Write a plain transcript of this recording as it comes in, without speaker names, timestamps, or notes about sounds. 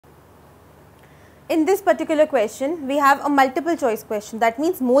In this particular question, we have a multiple choice question. That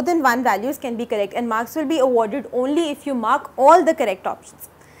means more than one values can be correct and marks will be awarded only if you mark all the correct options.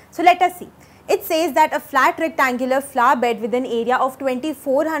 So let us see. It says that a flat rectangular flower bed with an area of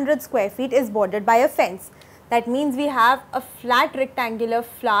 2400 square feet is bordered by a fence. That means we have a flat rectangular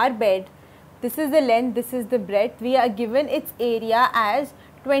flower bed. This is the length, this is the breadth. We are given its area as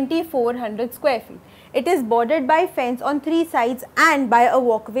 2400 square feet. It is bordered by fence on 3 sides and by a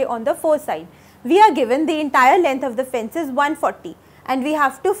walkway on the 4th side. We are given the entire length of the fence is 140 and we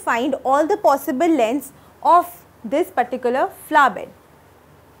have to find all the possible lengths of this particular flower bed.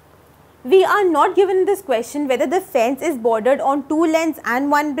 We are not given in this question whether the fence is bordered on 2 lengths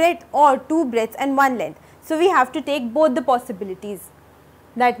and 1 breadth or 2 breadths and 1 length. So we have to take both the possibilities.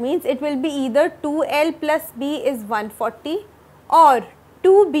 That means it will be either 2L plus B is 140 or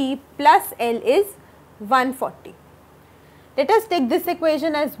 2B plus L is 140. Let us take this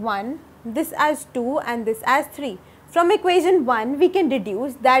equation as 1, this as 2 and this as 3. From equation 1 we can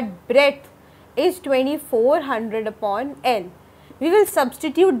deduce that breadth is 2400 upon L. We will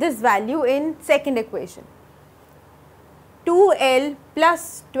substitute this value in second equation. 2L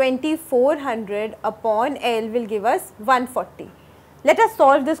plus 2400 upon L will give us 140. Let us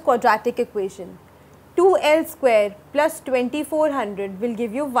solve this quadratic equation. 2L square plus 2400 will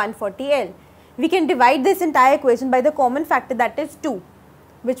give you 140L. We can divide this entire equation by the common factor, that is 2,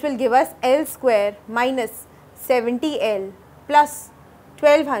 which will give us L square minus 70L plus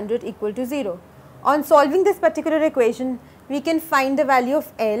 1200 equal to 0. On solving this particular equation, we can find the value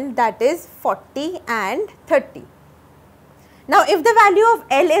of L, that is 40 and 30. Now, if the value of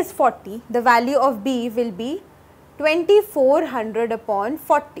L is 40, the value of B will be 2400 upon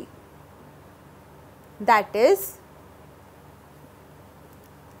 40, that is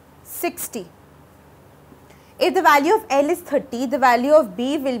 60. If the value of L is 30, the value of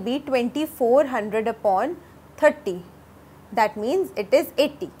B will be 2400 upon 30, that means it is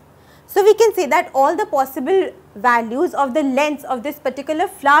 80. So we can say that all the possible values of the lengths of this particular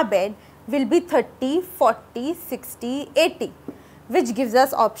flower bed will be 30, 40, 60, 80, which gives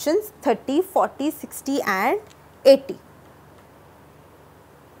us options 30, 40, 60 and 80.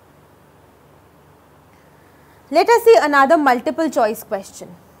 Let us see another multiple choice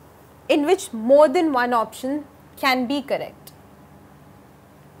question in which more than one option can be correct.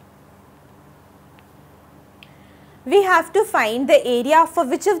 We have to find the area for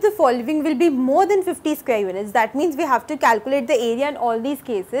which of the following will be more than 50 square units. That means we have to calculate the area in all these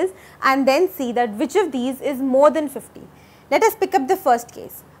cases and then see that which of these is more than 50. Let us pick up the first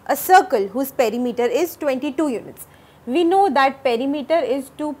case. A circle whose perimeter is 22 units. We know that perimeter is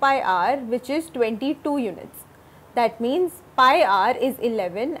 2 pi r, which is 22 units. That means pi r is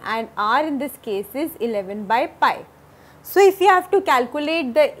 11 and r in this case is 11 by pi. So if you have to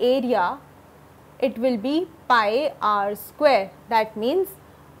calculate the area, it will be pi r square. That means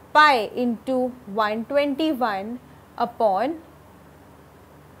pi into 121 upon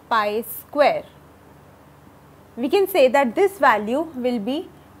pi square. We can say that this value will be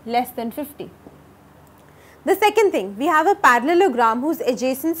less than 50. The second thing, we have a parallelogram whose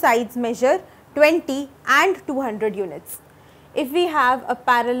adjacent sides measure 20 and 200 units. If we have a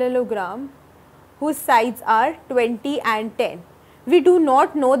parallelogram whose sides are 20 and 10, we do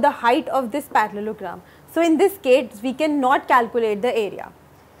not know the height of this parallelogram. So in this case, we cannot calculate the area.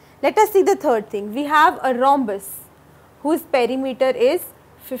 Let us see the third thing. We have a rhombus whose perimeter is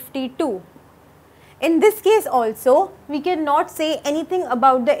 52. In this case also, we cannot say anything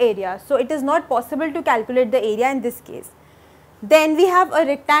about the area. So it is not possible to calculate the area in this case. Then we have a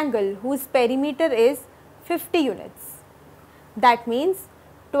rectangle whose perimeter is 50 units. That means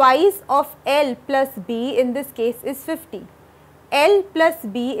twice of L plus B in this case is 50. L plus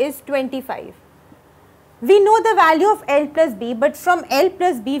B is 25. We know the value of L plus B, but from L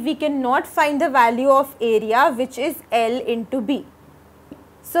plus B we cannot find the value of area, which is L into B.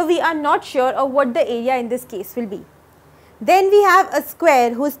 So we are not sure of what the area in this case will be. Then we have a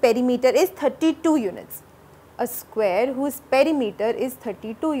square whose perimeter is 32 units. A square whose perimeter is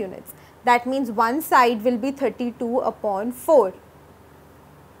 32 units. That means one side will be 32 upon 4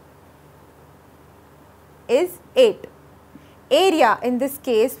 is 8. Area in this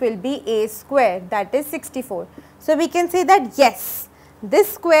case will be A square, that is 64. So we can say that yes,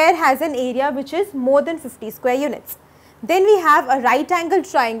 this square has an area which is more than 50 square units. Then we have a right angle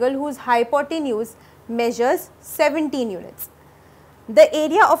triangle whose hypotenuse measures 17 units. The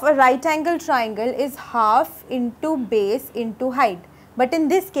area of a right angle triangle is half into base into height. But in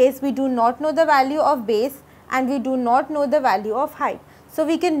this case, we do not know the value of base and we do not know the value of height. So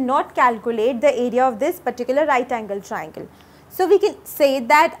we cannot calculate the area of this particular right angle triangle. So we can say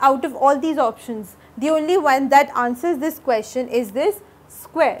that out of all these options, the only one that answers this question is this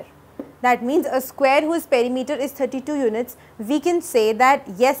square. That means a square whose perimeter is 32 units, we can say that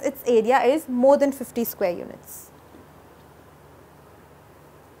yes, its area is more than 50 square units.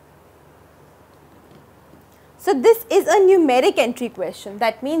 So this is a numeric entry question.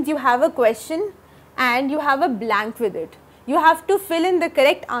 That means you have a question and you have a blank with it. You have to fill in the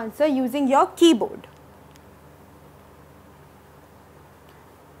correct answer using your keyboard.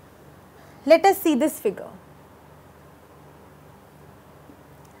 Let us see this figure.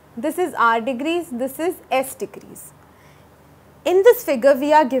 This is R degrees, this is S degrees. In this figure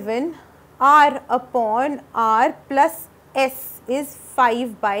we are given R upon R plus S is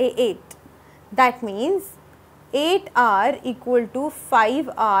 5 by 8. That means 8R equal to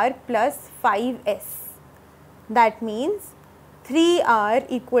 5R plus 5S. That means 3R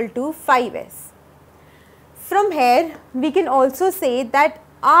equal to 5S. From here we can also say that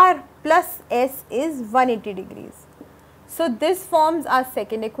R plus S is 180 degrees. So this forms our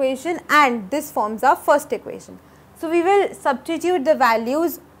second equation and this forms our first equation. So we will substitute the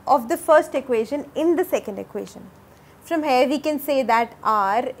values of the first equation in the second equation. From here we can say that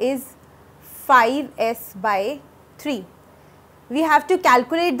R is 5S by 3. We have to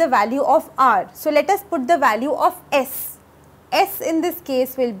calculate the value of R. So let us put the value of S. S in this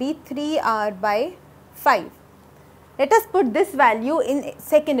case will be 3R by 5. Let us put this value in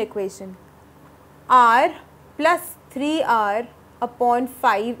second equation. R plus 3R upon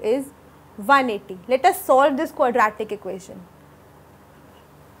 5 is 180. Let us solve this quadratic equation.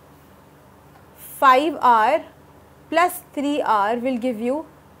 5R plus 3R will give you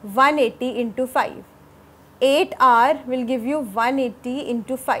 180 into 5. 8R will give you 180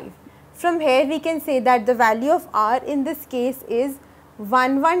 into 5. From here we can say that the value of R in this case is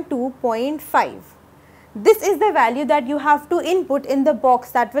 112.5. This is the value that you have to input in the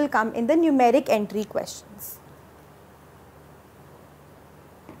box that will come in the numeric entry questions.